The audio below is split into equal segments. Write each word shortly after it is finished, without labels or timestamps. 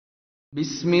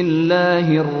بسم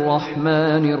الله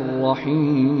الرحمن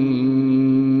الرحيم.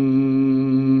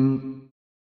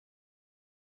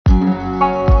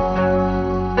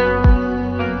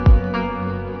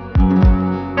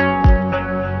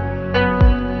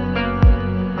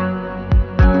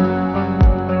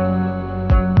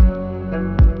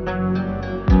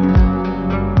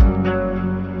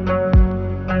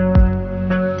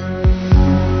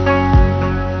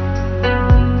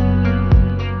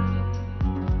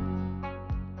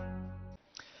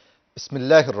 بسم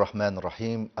الله الرحمن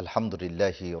الرحيم الحمد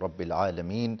لله رب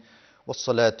العالمين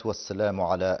والصلاة والسلام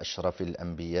على أشرف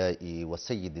الأنبياء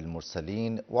وسيد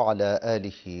المرسلين وعلى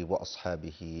آله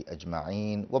وأصحابه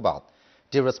أجمعين وبعد.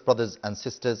 Dearest brothers and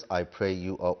sisters, I pray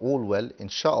you are all well.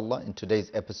 Inshallah, in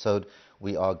today's episode,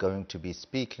 we are going to be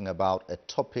speaking about a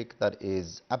topic that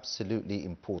is absolutely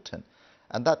important.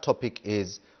 And that topic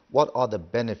is, what are the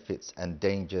benefits and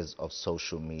dangers of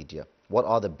social media? What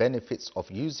are the benefits of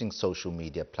using social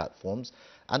media platforms?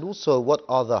 And also, what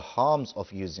are the harms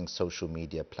of using social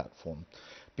media platform?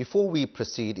 Before we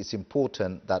proceed, it's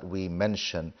important that we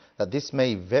mention that this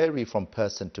may vary from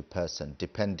person to person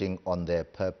depending on their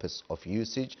purpose of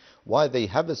usage, why they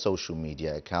have a social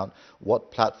media account,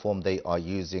 what platform they are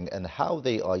using and how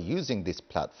they are using this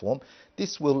platform.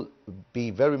 This will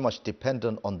be very much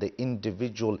dependent on the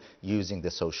individual using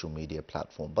the social media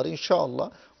platform. But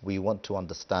inshallah, we want to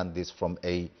understand this from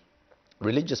a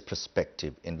religious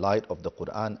perspective in light of the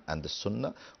Quran and the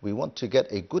Sunnah. We want to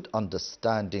get a good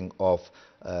understanding of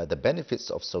the benefits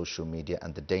of social media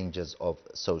and the dangers of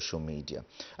social media.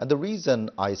 And the reason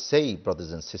I say,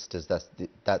 brothers and sisters,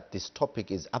 that this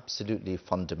topic is absolutely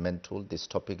fundamental, this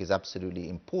topic is absolutely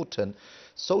important.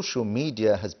 Social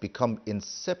media has become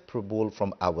inseparable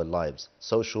from our lives.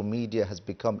 Social media has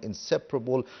become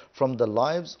inseparable from the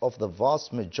lives of the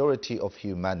vast majority of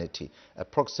humanity.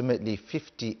 Approximately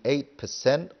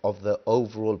 58% of the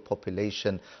overall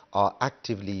population are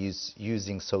actively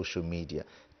using social media.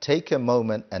 Take a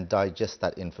moment and digest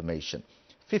that information.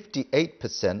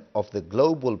 58% of the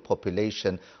global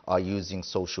population are using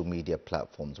social media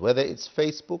platforms, whether it's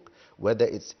Facebook, whether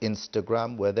it's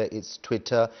Instagram, whether it's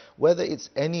Twitter, whether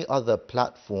it's any other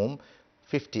platform.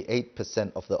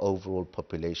 58% of the overall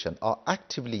population are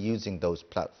actively using those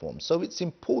platforms. So it's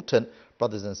important,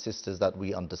 brothers and sisters, that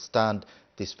we understand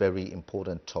this very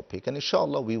important topic. And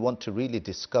inshallah, we want to really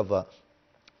discover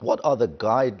what are the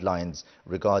guidelines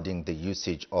regarding the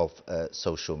usage of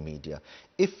social media.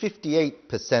 If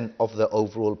 58% of the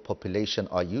overall population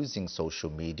are using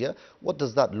social media, what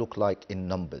does that look like in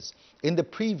numbers? In the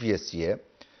previous year,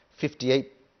 58%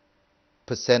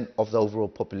 of the overall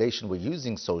population were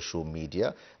using social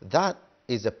media. That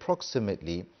is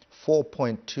approximately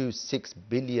 4.26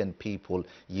 billion people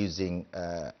using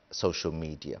social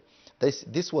media.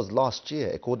 This was last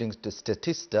year, according to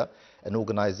Statista, an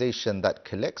organization that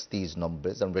collects these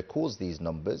numbers and records these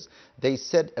numbers. They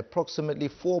said approximately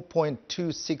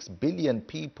 4.26 billion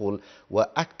people were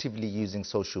actively using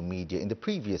social media in the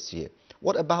previous year.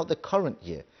 What about the current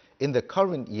year? In the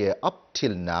current year, up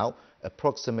till now,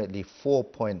 approximately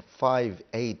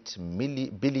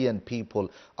 4.58 billion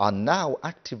people are now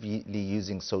actively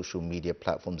using social media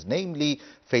platforms, namely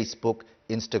Facebook,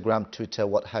 Instagram, Twitter,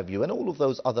 what have you, and all of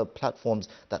those other platforms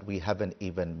that we haven't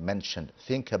even mentioned.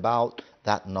 Think about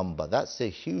that number. That's a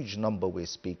huge number we're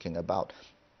speaking about.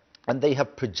 And they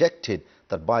have projected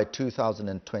that by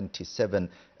 2027,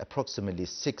 approximately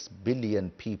 6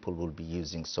 billion people will be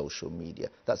using social media.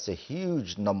 That's a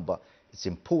huge number. It's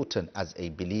important as a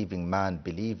believing man,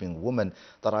 believing woman,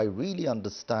 that I really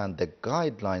understand the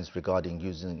guidelines regarding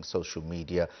using social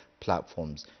media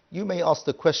platforms. You may ask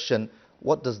the question,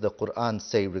 what does the Quran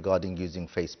say regarding using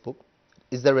Facebook?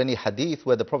 Is there any hadith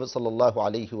where the Prophet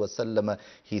ﷺ,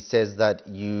 he says that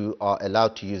you are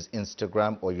allowed to use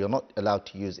Instagram or you're not allowed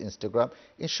to use Instagram?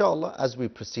 Inshallah, as we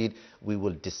proceed, we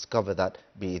will discover that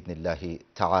bi'idhnillahi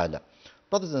ta'ala.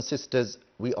 Brothers and sisters,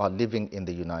 we are living in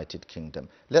the United Kingdom.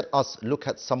 Let us look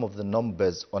at some of the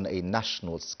numbers on a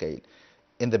national scale.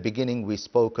 In the beginning, we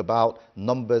spoke about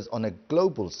numbers on a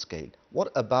global scale.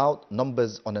 What about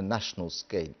numbers on a national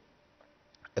scale?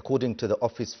 According to the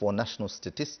Office for National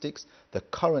Statistics, the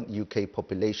current UK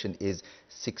population is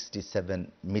 67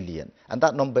 million, and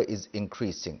that number is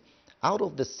increasing. Out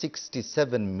of the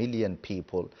 67 million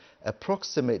people,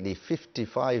 approximately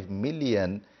 55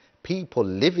 million people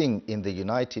living in the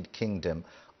United Kingdom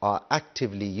are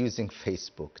actively using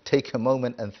Facebook. Take a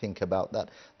moment and think about that.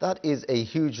 That is a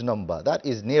huge number. That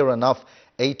is near enough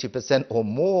 80% or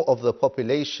more of the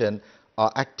population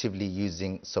are actively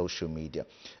using social media.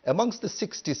 Amongst the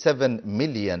 67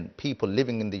 million people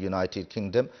living in the United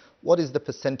Kingdom, What is the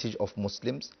percentage of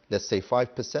Muslims? Let's say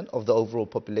 5% of the overall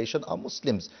population are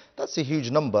Muslims. That's a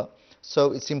huge number.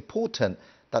 So it's important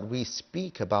that we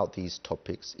speak about these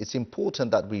topics. It's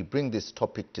important that we bring this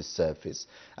topic to surface.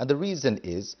 And the reason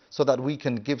is so that we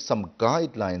can give some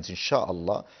guidelines,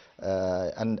 inshallah,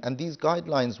 and these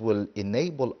guidelines will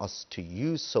enable us to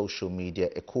use social media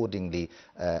accordingly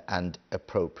and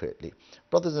appropriately.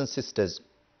 Brothers and sisters,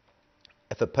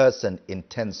 if a person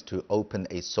intends to open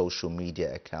a social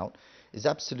media account, it's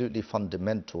absolutely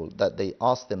fundamental that they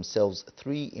ask themselves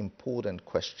three important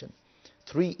questions.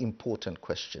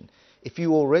 If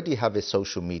you already have a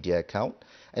social media account,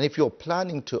 and if you're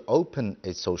planning to open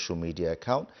a social media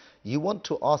account, you want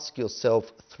to ask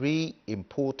yourself three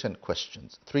important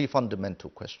questions, three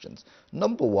fundamental questions.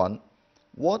 Number one,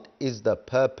 what is the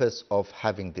purpose of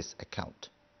having this account?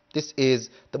 This is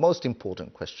the most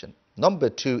important question. Number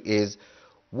two is,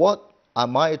 what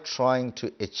am I trying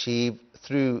to achieve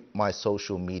through my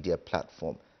social media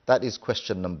platform? That is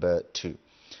question number two.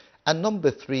 And number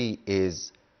three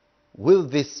is, will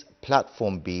this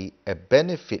platform be a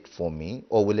benefit for me,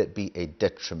 or will it be a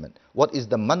detriment? What is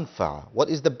the manfa'a? What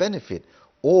is the benefit?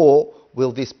 Or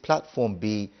will this platform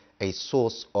be a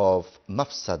source of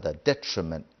mafsada,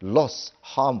 detriment, loss,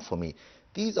 harm for me?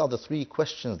 These are the three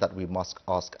questions that we must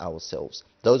ask ourselves.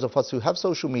 Those of us who have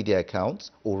social media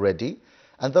accounts already,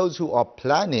 and those who are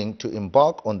planning to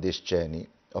embark on this journey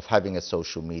of having a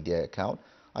social media account,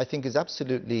 I think is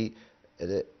absolutely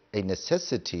a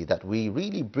necessity that we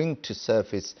really bring to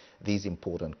surface these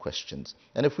important questions.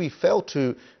 And if we fail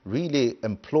to really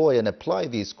employ and apply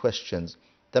these questions,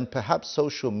 then perhaps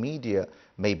social media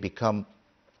may become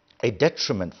a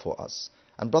detriment for us.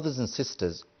 And brothers and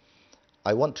sisters,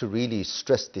 I want to really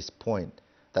stress this point,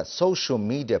 that social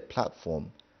media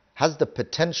platform has the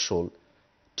potential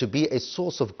to be a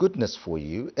source of goodness for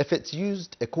you if it's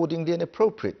used accordingly and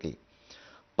appropriately.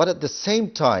 But at the same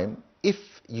time, if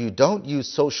you don't use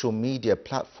social media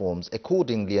platforms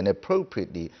accordingly and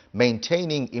appropriately,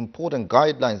 maintaining important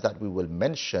guidelines that we will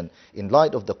mention in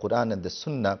light of the Quran and the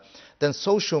Sunnah, then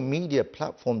social media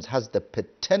platforms has the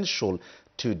potential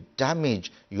to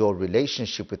damage your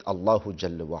relationship with Allahu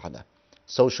Jalla wa Ala.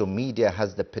 Social media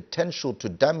has the potential to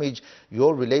damage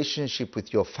your relationship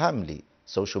with your family.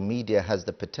 Social media has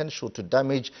the potential to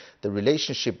damage the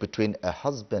relationship between a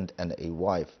husband and a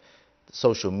wife.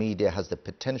 Social media has the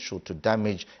potential to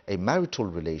damage a marital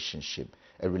relationship,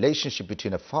 a relationship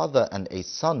between a father and a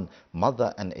son,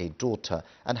 mother and a daughter.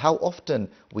 And how often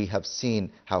we have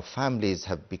seen how families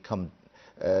have become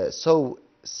so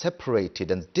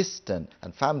separated and distant,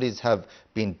 and families have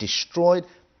been destroyed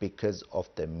because of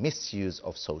the misuse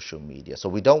of social media. So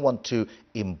we don't want to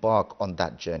embark on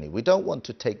that journey. We don't want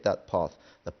to take that path.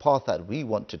 The path that we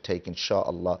want to take,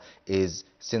 inshallah, is,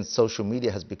 since social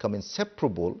media has become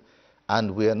inseparable,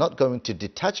 and we are not going to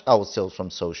detach ourselves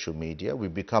from social media, we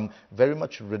become very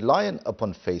much reliant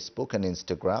upon Facebook and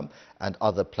Instagram and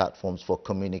other platforms for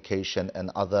communication and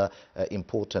other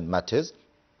important matters.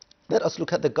 Let us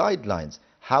look at the guidelines,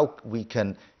 how we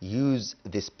can use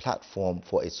this platform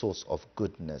for a source of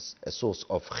goodness, a source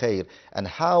of khair, and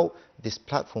how this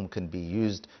platform can be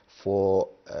used for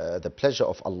the pleasure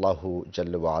of Allahu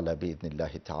Jalla wa Ala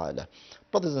bi'idhnillahi ta'ala.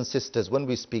 Brothers and sisters, when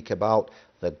we speak about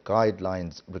the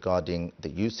guidelines regarding the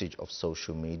usage of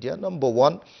social media, number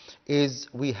one is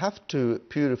we have to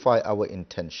purify our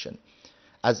intention.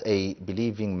 As a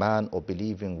believing man or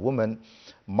believing woman,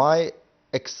 my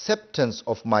acceptance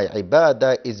of my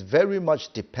ibadah is very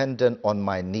much dependent on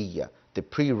my niyyah. The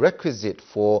prerequisite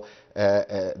for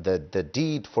the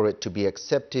deed for it to be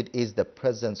accepted is the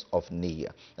presence of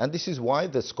niyyah. And this is why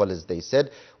the scholars, they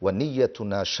said,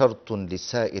 وَنِيَّتُنَا شَرْطٌ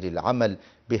لِسَائِرِ الْعَمَلِ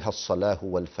بِهَا الصَّلَاهُ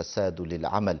وَالْفَسَادُ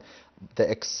لِلْعَمَلِ. The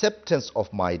acceptance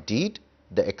of my deed,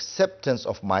 the acceptance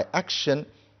of my action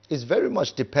is very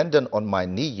much dependent on my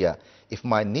niyyah. If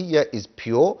my niyyah is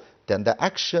pure, then the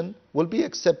action will be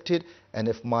accepted. And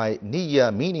if my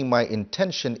niyyah, meaning my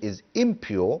intention, is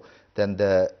impure, then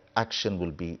the action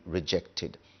will be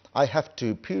rejected. I have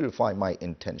to purify my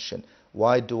intention.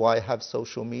 Why do I have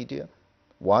social media?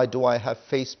 Why do I have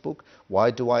Facebook?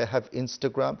 Why do I have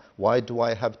Instagram? Why do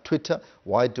I have Twitter?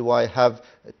 Why do I have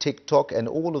TikTok and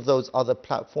all of those other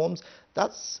platforms?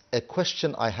 That's a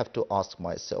question I have to ask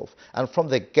myself. And from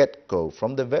the get-go,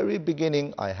 from the very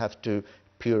beginning, I have to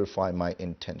purify my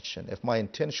intention. If my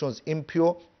intention is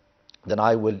impure, then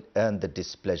I will earn the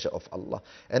displeasure of Allah.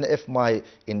 And if my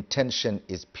intention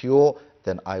is pure,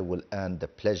 then I will earn the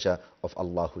pleasure of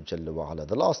Allah Jalla wa Ala.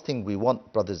 The last thing we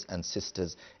want, brothers and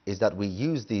sisters, is that we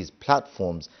use these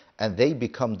platforms and they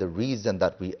become the reason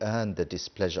that we earn the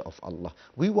displeasure of Allah.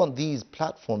 We want these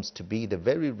platforms to be the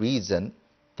very reason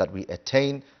that we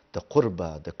attain the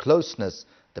qurba, the closeness,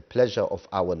 the pleasure of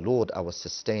our Lord, our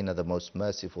sustainer, the most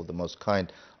merciful, the most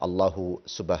kind, Allahu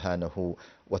subhanahu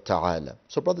wa ta'ala.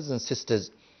 So brothers and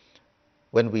sisters,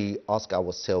 when we ask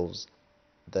ourselves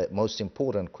the most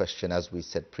important question, as we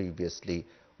said previously,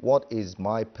 what is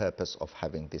my purpose of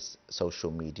having this social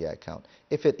media account?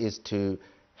 If it is to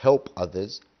help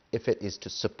others, if it is to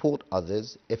support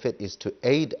others, if it is to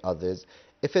aid others,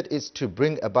 if it is to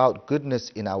bring about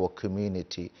goodness in our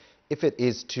community, if it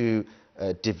is to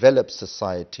develop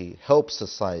society, help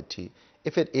society,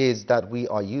 if it is that we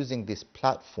are using this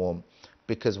platform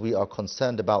because we are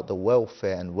concerned about the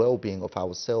welfare and well-being of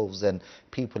ourselves and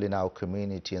people in our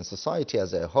community and society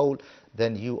as a whole,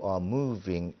 then you are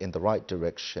moving in the right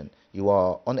direction. You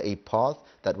are on a path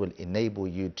that will enable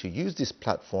you to use this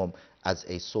platform as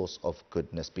a source of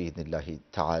goodness, bi'idhnillahi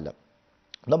ta'ala.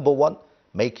 Number one,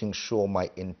 making sure my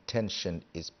intention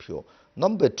is pure.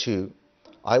 Number two,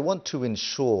 I want to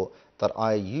ensure that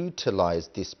I utilize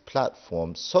this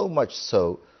platform so much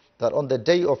so that on the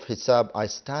day of Hisab, I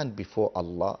stand before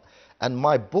Allah and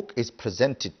my book is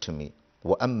presented to me.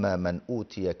 وَأَمَّا مَنْ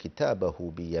أُوتِيَ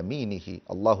كِتَابَهُ بِيَمِينِهِ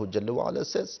Allah Jalla wa'ala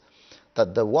says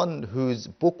that the one whose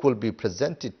book will be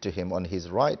presented to him on his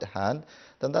right hand,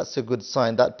 then that's a good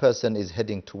sign. That person is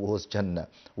heading towards Jannah.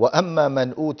 وَأَمَّا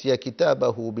مَنْ أُوتِيَ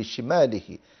كِتَابَهُ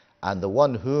بِشِمَالِهِ And the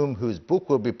one whose book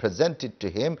will be presented to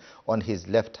him on his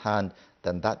left hand,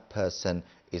 then that person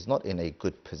is not in a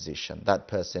good position. That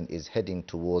person is heading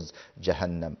towards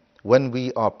Jahannam. When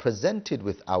we are presented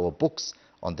with our books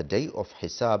on the day of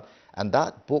Hisab, and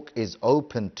that book is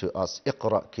open to us,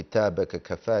 اقرأ كتابك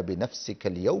كفى بنفسك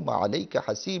اليوم عليك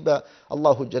حسيبا.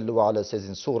 Allah Jalla wa'ala says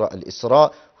in Surah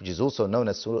Al-Isra, which is also known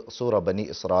as Surah Bani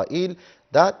Israel,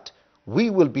 that we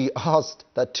will be asked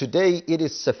that today it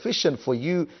is sufficient for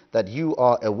you that you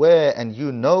are aware and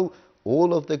you know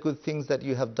all of the good things that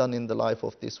you have done in the life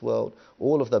of this world,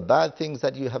 all of the bad things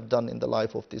that you have done in the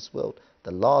life of this world.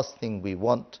 The last thing we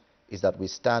want is that we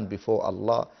stand before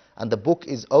Allah and the book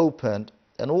is opened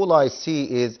and all I see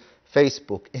is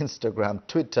Facebook, Instagram,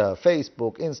 Twitter,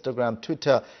 Facebook, Instagram,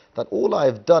 Twitter, that all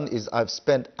I've done is I've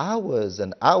spent hours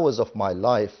and hours of my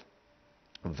life,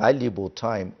 valuable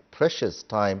time, precious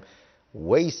time,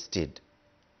 wasted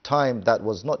time that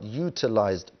was not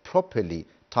utilized properly,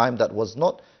 time that was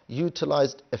not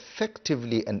utilized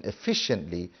effectively and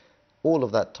efficiently. All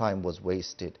of that time was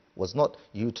wasted, was not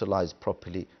utilized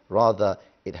properly. Rather,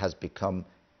 it has become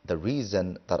the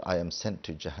reason that I am sent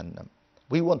to Jahannam.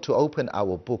 We want to open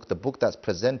our book, the book that's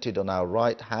presented on our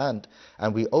right hand,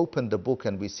 and we open the book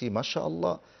and we see,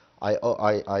 mashallah,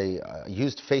 I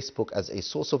used Facebook as a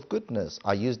source of goodness.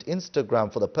 I used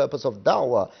Instagram for the purpose of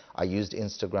da'wah. I used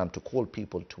Instagram to call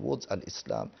people towards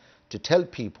al-Islam, to tell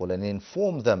people and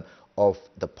inform them of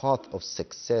the path of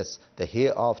success, the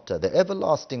hereafter, the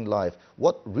everlasting life,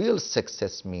 what real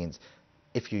success means.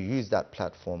 If you use that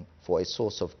platform for a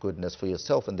source of goodness for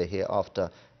yourself and the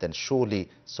hereafter, then surely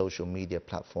social media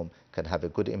platform can have a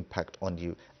good impact on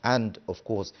you. And of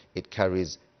course, it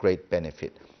carries great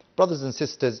benefit. Brothers and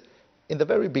sisters, in the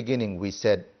very beginning we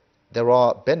said there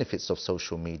are benefits of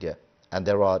social media and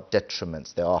there are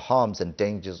detriments, there are harms and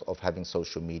dangers of having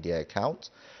social media accounts,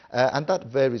 and that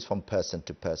varies from person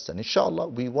to person. Inshallah,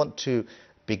 we want to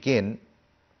begin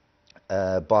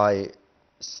by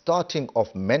starting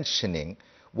off mentioning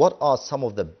what are some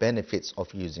of the benefits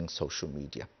of using social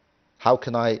media. How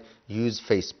can I use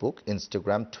Facebook,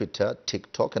 Instagram, Twitter,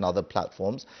 TikTok and other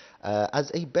platforms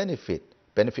as a benefit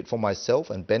for myself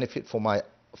and benefit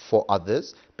for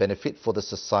others, benefit for the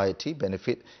society,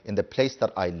 benefit in the place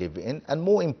that I live in, and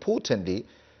more importantly,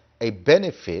 a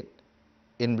benefit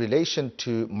in relation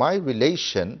to my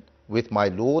relation with my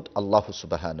Lord, Allah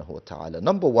subhanahu wa ta'ala.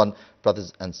 Number one,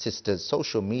 brothers and sisters,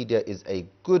 social media is a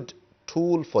good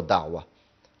tool for da'wah.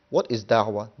 What is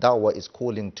da'wah? Da'wah is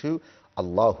calling to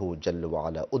Allahu Jalla wa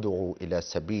ala. Ud'u ila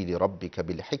sabili rabbika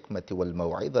bil hikmati wal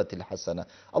maw'idhati al hasana.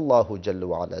 Allahu Jalla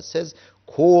wa ala says,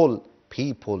 call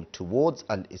people towards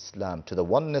al-Islam, to the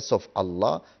oneness of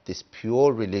Allah, this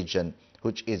pure religion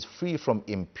which is free from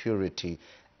impurity,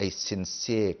 a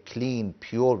sincere, clean,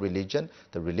 pure religion,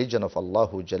 the religion of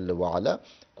Allahu Jalla wa ala.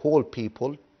 Call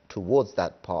people towards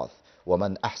that path.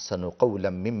 وَمَنْ أَحْسَنُ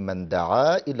قَوْلًا مِمَّنْ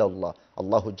دَعَا إِلَى اللَّهِ.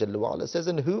 Allahu Jalla wa ala says,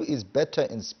 and who is better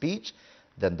in speech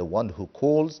than the one who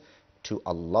calls to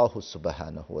Allah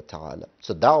subhanahu wa ta'ala.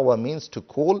 So da'wah means to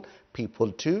call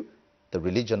people to the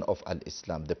religion of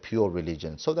al-Islam, the pure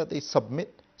religion, so that they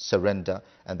submit, surrender,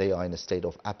 and they are in a state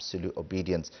of absolute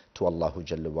obedience to Allah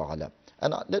Jalla wa ala.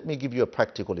 And let me give you a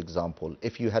practical example.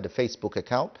 If you had a Facebook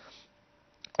account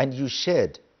and you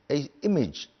shared an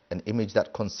image an image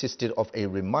that consisted of a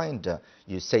reminder.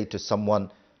 You say to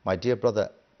someone, my dear brother,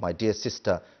 my dear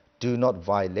sister, do not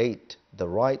violate the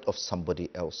right of somebody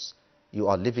else. You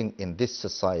are living in this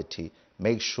society.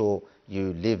 Make sure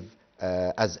you live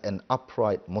as an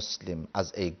upright Muslim,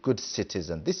 as a good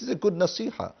citizen. This is a good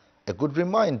nasiha, a good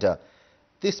reminder.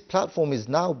 This platform is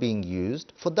now being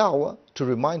used for da'wah, to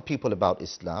remind people about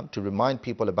Islam, to remind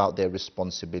people about their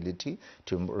responsibility,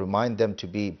 to remind them to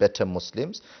be better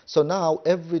Muslims. So now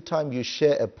every time you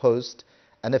share a post,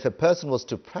 and if a person was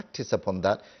to practice upon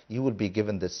that, you will be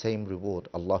given the same reward.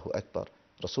 Allahu Akbar.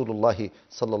 Rasulullah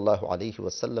sallallahu alayhi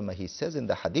wasallam, he says in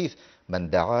the hadith, "Man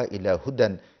da'a ila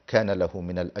hudan kana lahu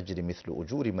min al-ajri mithlu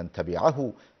ujuri man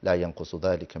tabi'ahu la yanqusu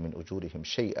dhalika min ujurihim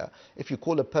shay'a." If you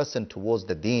call a person towards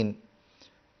the deen,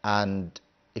 and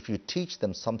if you teach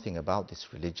them something about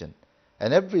this religion,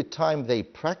 and every time they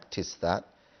practice that,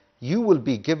 you will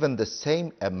be given the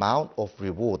same amount of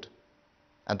reward.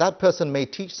 And that person may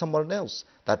teach someone else.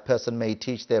 That person may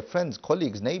teach their friends,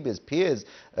 colleagues, neighbors, peers,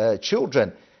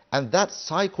 children. And that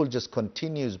cycle just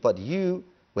continues. But you,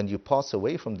 when you pass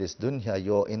away from this dunya,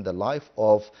 you're in the life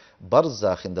of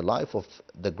barzakh, in the life of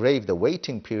the grave, the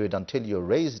waiting period until you're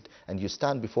raised and you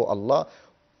stand before Allah.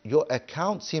 Your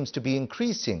account seems to be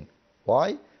increasing.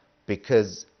 Why?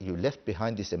 Because you left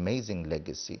behind this amazing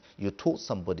legacy. You taught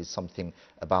somebody something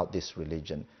about this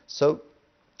religion. So,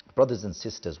 brothers and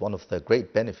sisters, one of the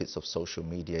great benefits of social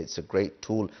media, it's a great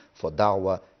tool for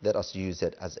da'wah. Let us use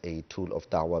it as a tool of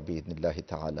da'wah, bi'idhnillahi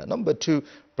ta'ala. Number two,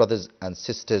 brothers and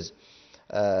sisters,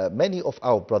 many of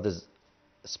our brothers,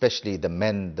 especially the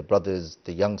men, the brothers,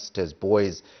 the youngsters,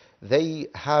 boys, they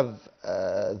have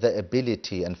the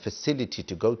ability and facility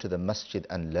to go to the masjid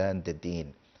and learn the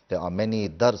deen. There are many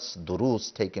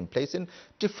durus taking place in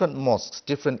different mosques,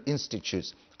 different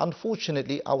institutes.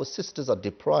 Unfortunately, our sisters are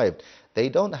deprived. They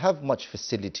don't have much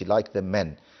facility like the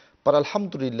men. But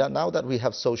alhamdulillah, now that we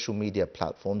have social media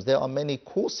platforms, there are many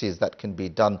courses that can be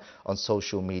done on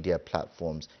social media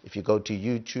platforms. If you go to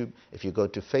YouTube, if you go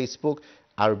to Facebook,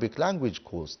 Arabic language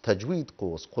course, Tajweed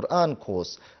course, Quran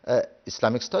course,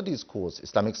 Islamic studies course,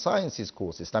 Islamic sciences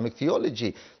course, Islamic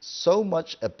theology. So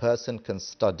much a person can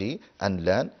study and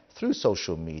learn through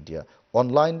social media,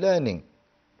 online learning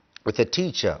with a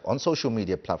teacher on social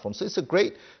media platforms. So it's a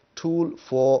great tool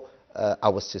for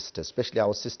our sisters, especially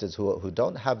our sisters who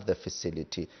don't have the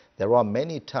facility. There are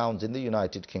many towns in the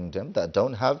United Kingdom that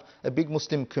don't have a big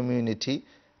Muslim community.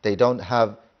 They don't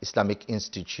have Islamic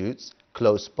institutes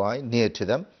close by, near to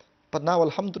them. But now,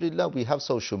 alhamdulillah, we have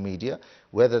social media.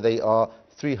 Whether they are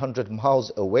 300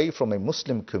 miles away from a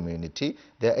Muslim community,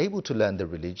 they're able to learn the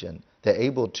religion. They're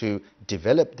able to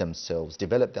develop themselves,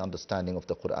 develop the understanding of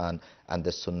the Quran and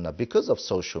the Sunnah because of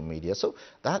social media. So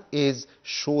that is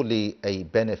surely a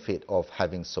benefit of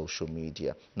having social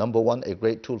media. Number one, a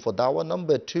great tool for da'wah.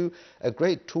 Number two, a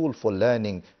great tool for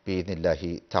learning,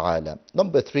 bi'idhnillahi ta'ala.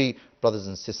 Number three, brothers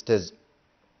and sisters,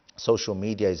 social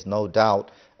media is no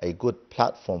doubt a good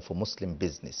platform for Muslim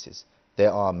businesses.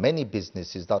 There are many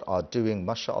businesses that are doing,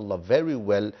 mashallah, very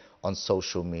well on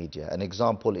social media. An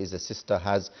example is a sister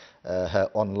has her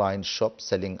online shop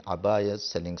selling abayas,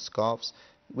 selling scarves.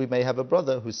 We may have a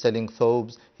brother who's selling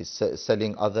thobes, he's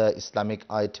selling other Islamic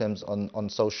items on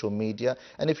social media.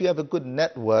 And if you have a good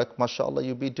network, mashallah,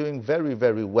 you'll be doing very,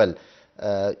 very well.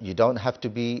 You don't have to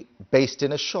be based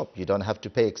in a shop. You don't have to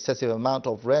pay excessive amount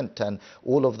of rent and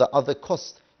all of the other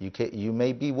costs. You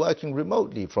may be working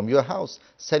remotely from your house,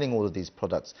 selling all of these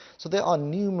products. So there are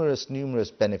numerous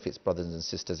benefits, brothers and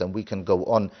sisters, and we can go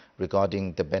on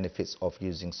regarding the benefits of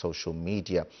using social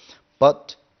media.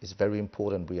 But it's very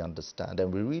important we understand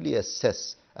and we really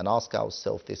assess and ask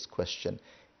ourselves this question.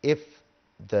 If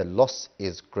the loss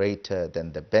is greater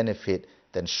than the benefit,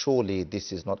 then surely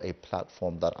this is not a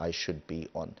platform that I should be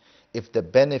on. If the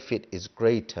benefit is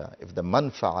greater, if the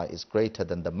manfa'a is greater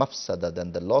than the mafsada,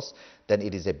 than the loss, then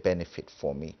it is a benefit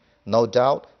for me. No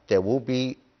doubt there will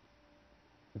be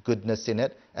goodness in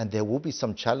it and there will be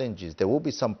some challenges, there will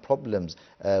be some problems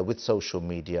with social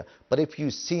media. But if you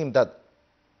see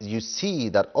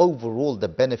that overall the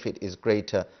benefit is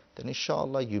greater, then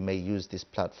inshallah you may use this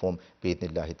platform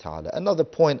bi'idhnillahi ta'ala. Another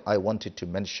point I wanted to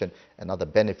mention, another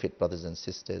benefit, brothers and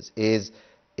sisters, is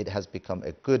it has become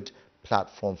a good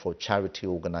platform for charity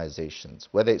organizations,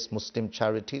 whether it's Muslim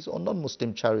charities or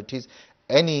non-Muslim charities.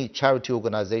 Any charity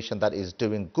organization that is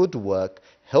doing good work,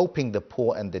 helping the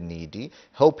poor and the needy,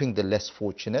 helping the less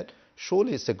fortunate,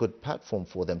 surely it's a good platform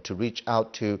for them to reach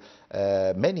out to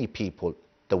many people.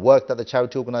 The work that the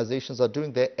charity organizations are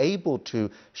doing, they're able to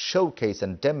showcase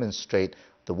and demonstrate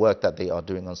the work that they are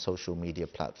doing on social media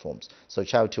platforms. So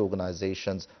charity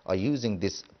organizations are using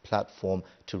this platform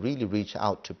to really reach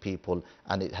out to people,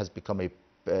 and it has become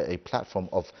a platform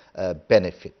of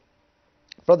benefit.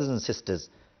 Brothers and sisters,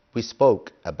 we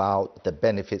spoke about the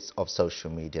benefits of social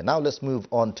media. Now let's move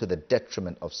on to the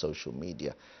detriment of social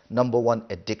media. Number one,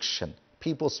 addiction.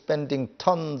 People spending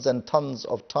tons and tons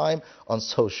of time on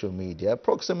social media,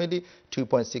 approximately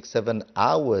 2.67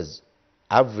 hours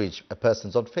average a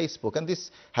person's on Facebook, and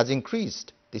this has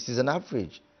increased. This is an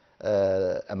average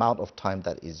amount of time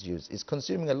that is used. It's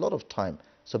consuming a lot of time.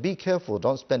 So be careful,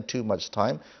 don't spend too much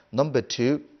time. Number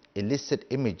two, illicit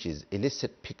images,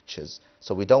 illicit pictures.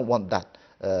 So we don't want that.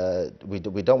 We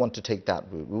don't want to take that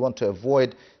route. We want to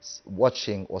avoid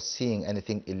watching or seeing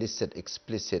anything illicit,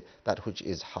 explicit, that which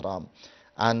is haram.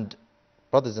 And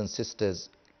brothers and sisters,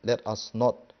 let us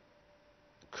not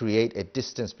create a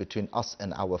distance between us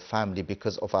and our family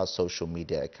because of our social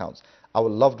media accounts. Our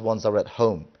loved ones are at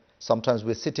home. Sometimes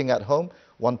we're sitting at home,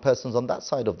 one person's on that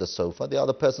side of the sofa, the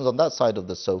other person's on that side of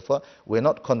the sofa. We're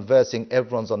not conversing,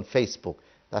 everyone's on Facebook.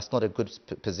 That's not a good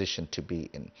position to be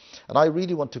in. And I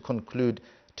really want to conclude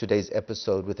today's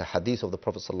episode with a hadith of the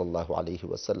Prophet sallallahu alaihi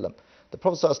wasallam. The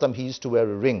Prophet sallallahu alaihi wasallam, he used to wear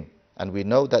a ring, and we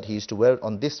know that he used to wear it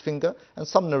on this finger, and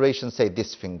some narrations say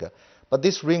this finger. But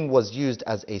this ring was used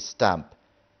as a stamp.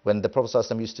 When the Prophet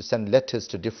sallallahu alaihi wasallam used to send letters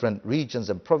to different regions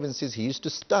and provinces, he used to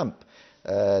stamp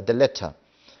the letter.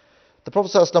 The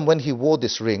Prophet sallallahu alaihi wasallam, when he wore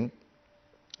this ring,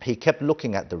 he kept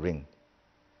looking at the ring.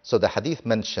 So the hadith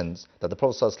mentions that the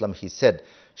Prophet ﷺ, he said,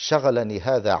 شَغَلَنِي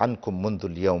هَذَا عَنْكُمْ مُنْذُ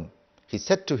الْيَوْمِ. He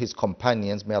said to his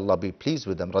companions, may Allah be pleased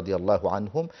with them, radiyallahu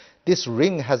anhum, this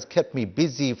ring has kept me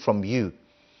busy from you.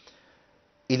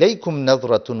 إِلَيْكُمْ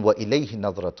نَظْرَةٌ وَإِلَيْهِ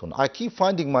نَظْرَةٌ. I keep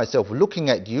finding myself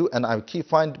looking at you, and I keep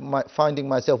finding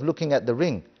myself looking at the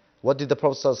ring. What did the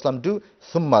Prophet ﷺ do?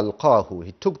 ثُمَّ أَلْقَاهُ.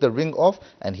 He took the ring off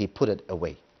and he put it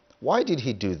away. Why did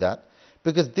he do that?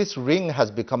 Because this ring has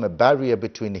become a barrier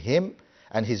between him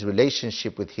and his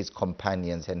relationship with his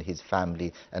companions and his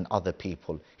family and other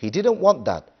people. He didn't want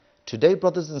that. Today,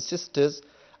 brothers and sisters,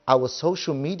 our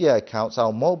social media accounts,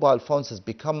 our mobile phones has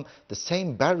become the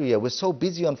same barrier. We're so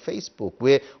busy on Facebook.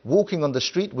 We're walking on the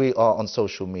street, we are on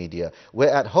social media. We're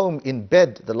at home in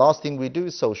bed, the last thing we do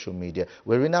is social media.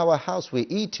 We're in our house, we're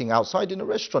eating outside in a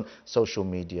restaurant, social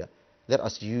media. Let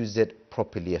us use it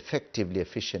properly, effectively,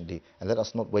 efficiently, and let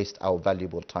us not waste our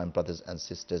valuable time, brothers and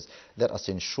sisters. Let us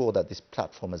ensure that this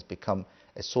platform has become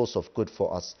a source of good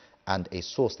for us and a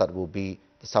source that will be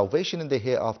the salvation in the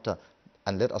hereafter.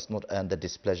 And let us not earn the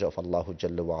displeasure of Allah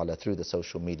Jalla wa Ala through the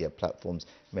social media platforms.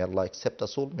 May Allah accept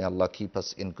us all. May Allah keep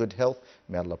us in good health.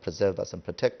 May Allah preserve us and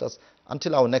protect us.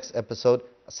 Until our next episode,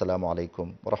 Assalamu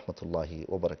alaikum wa rahmatullahi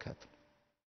wa barakatuh.